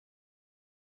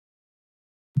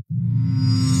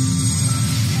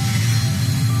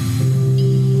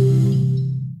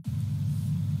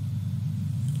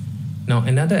Now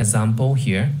another example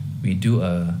here, we do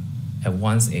a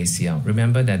advanced ACL.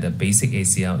 Remember that the basic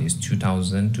ACL is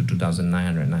 2,000 to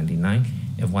 2,999.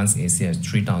 Advanced ACL is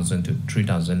 3,000 to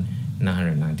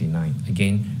 3,999.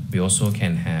 Again, we also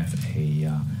can have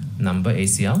a number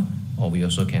ACL, or we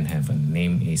also can have a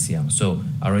name ACL. So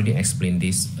I already explained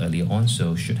this earlier on,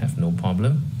 so should have no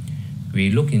problem.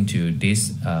 We look into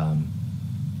this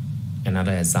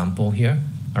another example here.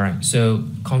 All right, so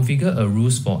configure a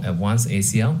rules for advanced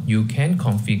ACL. You can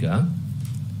configure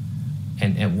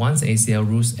an advanced ACL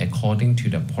rules according to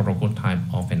the protocol type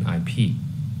of an IP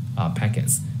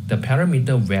packets. The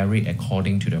parameter vary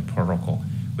according to the protocol.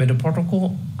 When the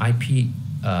protocol IP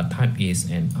type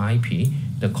is an IP,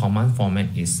 the command format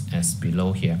is as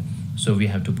below here. So we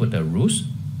have to put the rules.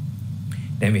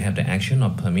 Then we have the action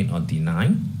or permit or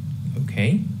deny.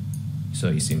 Okay, so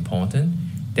it's important.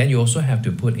 Then you also have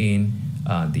to put in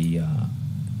the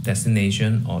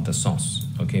destination or the source.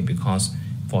 Okay, because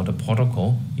for the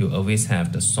protocol, you always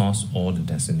have the source or the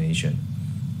destination.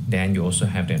 Then you also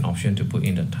have an option to put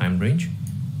in the time range,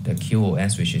 the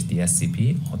QoS, which is the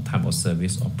SCP, or type of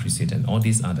service or precedent. All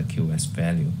these are the QoS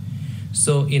value.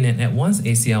 So in an advanced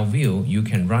ACL view, you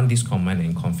can run this command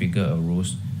and configure a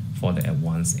rules for the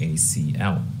advanced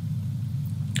ACL.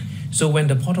 So when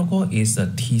the protocol is a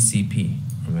TCP,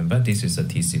 remember this is a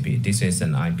TCP, this is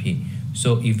an IP.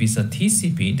 So if it's a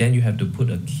TCP, then you have to put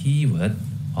a keyword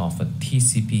of a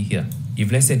TCP here.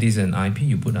 If let's say this is an IP,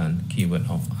 you put a keyword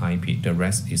of IP, the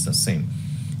rest is the same.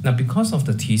 Now because of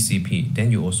the TCP,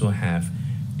 then you also have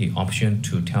the option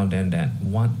to tell them that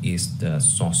what is the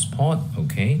source port,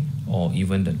 okay, or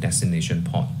even the destination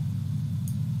port,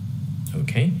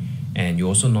 okay. And you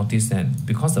also notice that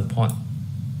because the port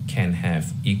can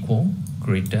have equal,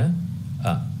 greater,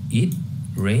 it,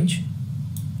 range,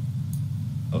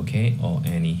 okay, or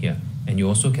any here. And you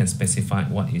also can specify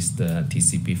what is the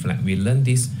TCP flag. We learned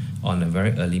this on a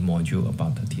very early module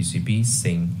about the TCP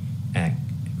sing, act,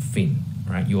 fin,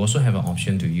 right? You also have an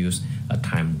option to use a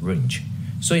time range.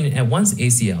 So in advanced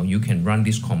ACL, you can run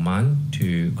this command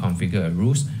to configure a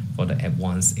rules for the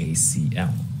advanced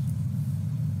ACL.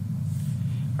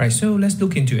 Right, so let's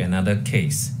look into another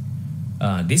case.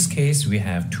 This case, we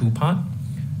have two parts.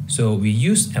 So we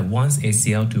use advanced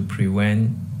ACL to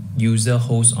prevent user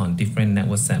hosts on different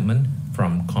network segments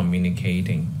from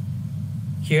communicating.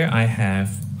 Here I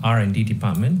have R&D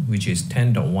department, which is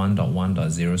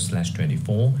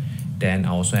 10.1.1.0/24. Then I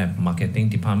also have marketing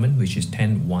department, which is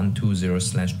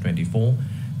 10.120/24.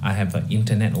 I have an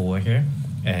internet over here,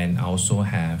 and I also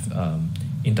have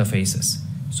interfaces.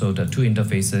 So the two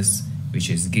interfaces, which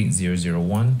is gate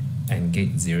 001 and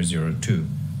gate 002.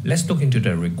 Let's look into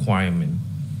the requirement.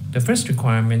 The first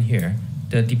requirement here,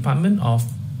 the department of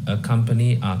a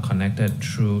company are connected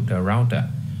through the router.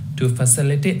 To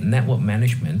facilitate network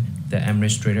management, the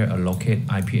administrator allocate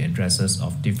IP addresses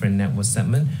of different network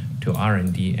segments to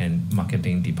R&D and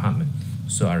marketing department.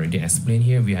 So I already explained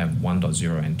here, we have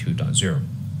 1.0 and 2.0.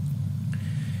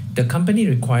 The company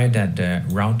required that the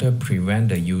router prevent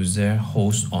the user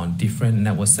host on different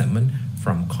network segments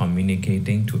from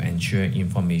communicating to ensure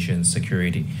information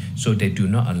security. So they do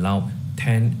not allow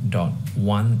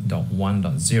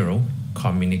 10.1.1.0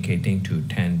 communicating to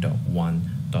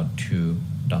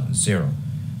 10.1.2.0.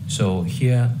 So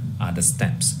here are the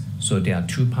steps. So there are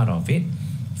two parts of it.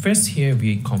 First here,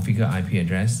 we configure IP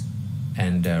address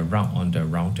and the route on the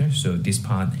router. So this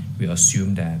part, we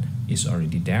assume that is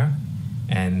already there.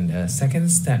 And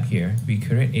second step here, we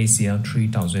create ACL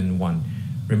 3001.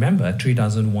 Remember,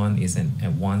 3001 is an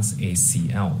advanced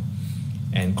ACL,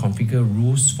 and configure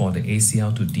rules for the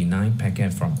ACL to deny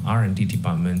packet from R&D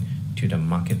department to the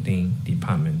marketing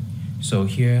department. So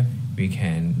here we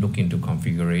can look into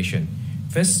configuration.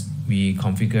 First, we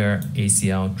configure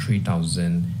ACL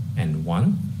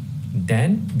 3001.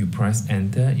 Then you press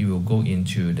enter, you will go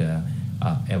into the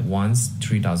advanced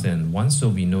 3001. So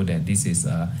we know that this is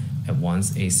a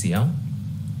advanced ACL.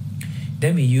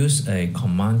 Then we use a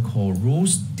command called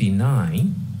rules deny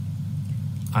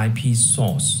IP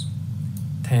source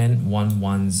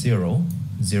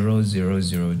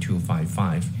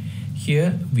 10.110.0.0.0.255.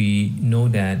 Here we know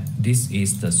that this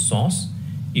is the source.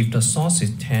 If the source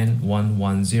is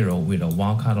 10.110 with a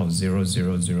wildcard of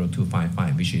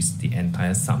 0.0.0.255, which is the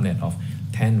entire subnet of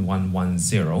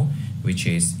 10.110, which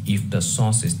is if the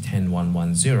source is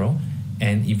 10.110,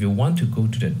 and if you want to go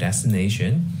to the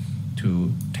destination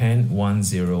to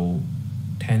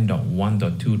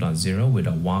 10.1.2.0 with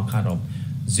a wildcard of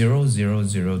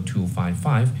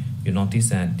 0.0.0.255, you notice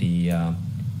that the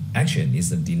action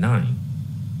is a deny.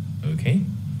 Okay,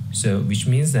 so which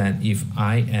means that if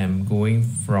I am going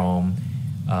from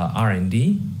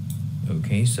R&D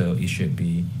Okay, so it should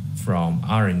be from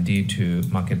R&D to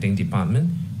marketing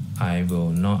department. I will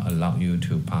not allow you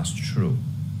to pass through.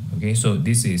 Okay, so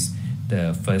this is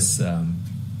the first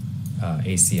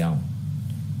ACL.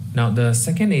 Now the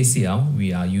second ACL,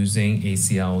 we are using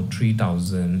ACL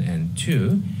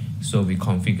 3002. So we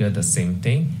configure the same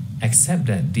thing, except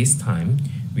that this time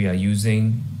we are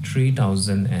using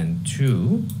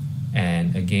 3002.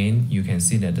 And again, you can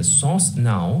see that the source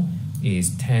now is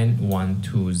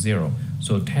 10120.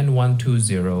 So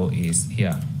 10120 is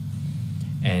here.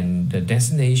 And the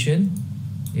destination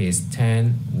is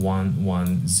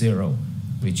 10110,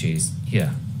 which is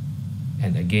here.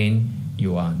 And again,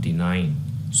 you are denying.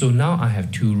 So now I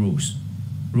have two rules.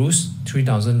 Rules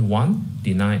 3001,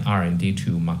 deny R&D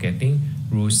to marketing.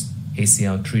 Rules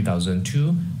ACL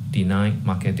 3002, deny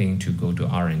marketing to go to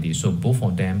R&D. So both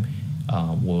of them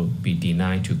will be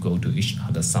denied to go to each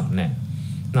other subnet.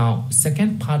 Now,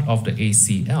 second part of the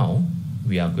ACL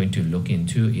we are going to look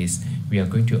into is we are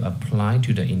going to apply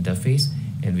to the interface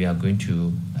and we are going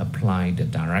to apply the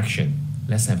direction.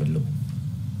 Let's have a look.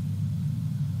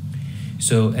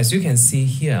 So as you can see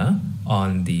here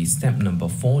on the step number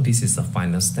 4, this is the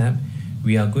final step.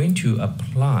 We are going to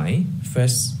apply,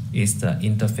 first is the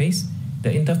interface. The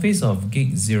interface of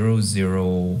gig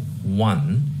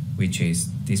 001, which is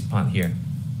this part here.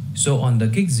 So on the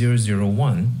gig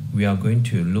 001, we are going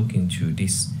to look into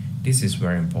this. This is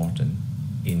very important.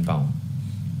 Inbound.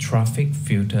 Traffic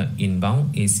filter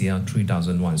inbound ACL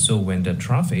 3001. So when the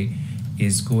traffic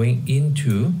is going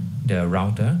into the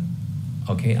router,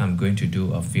 okay, I'm going to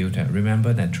do a filter.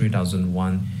 Remember that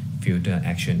 3001 filter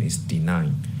action is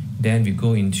denied. Then we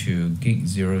go into gig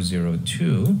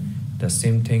 002. The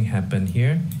same thing happened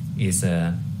here. Is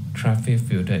a traffic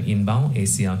filter inbound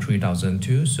ACL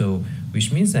 3002. So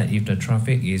which means that if the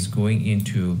traffic is going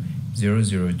into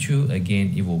 002,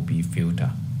 again, it will be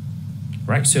filter.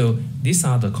 Right, so these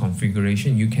are the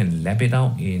configuration. You can lab it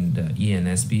out in the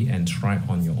ENSP and try it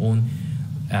on your own.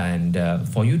 And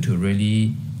for you to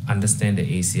really understand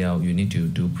the ACL, you need to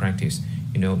do practice.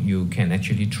 You know, you can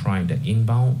actually try the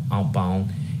inbound,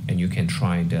 outbound, and you can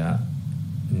try the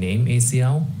name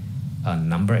ACL,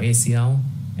 number ACL,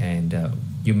 and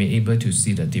you may be able to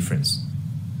see the difference.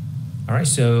 All right,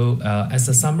 so as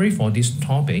a summary for this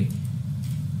topic,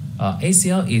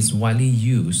 ACL is widely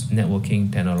used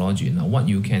networking technology. Now what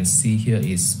you can see here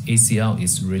is ACL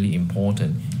is really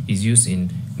important. It's used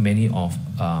in many of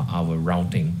our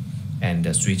routing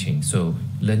and switching, so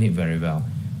learn it very well.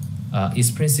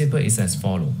 Its principle is as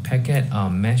follows. Packet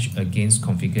are matched against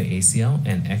configured ACL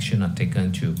and action are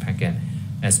taken to packet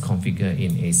as configured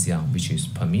in ACL, which is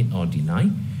permit or deny.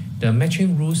 The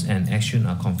matching rules and action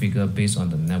are configured based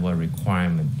on the network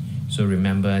requirement. So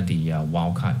remember the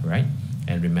wildcard, right?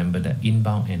 And remember the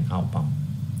inbound and outbound.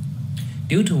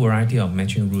 Due to variety of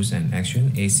matching rules and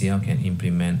action, ACL can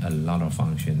implement a lot of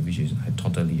function, which is I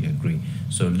totally agree.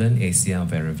 So learn ACL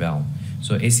very well.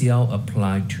 So ACL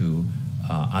apply to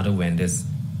other vendors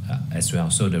as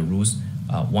well. So the rules,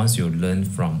 once you learn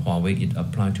from Huawei, it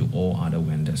apply to all other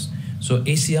vendors. So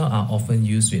ACL are often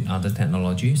used with other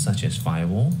technologies such as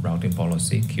firewall, routing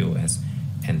policy, QoS,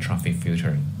 and traffic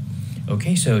filtering.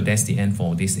 Okay, so that's the end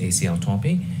for this ACL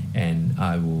topic, and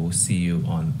I will see you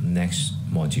on next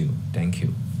module. Thank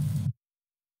you.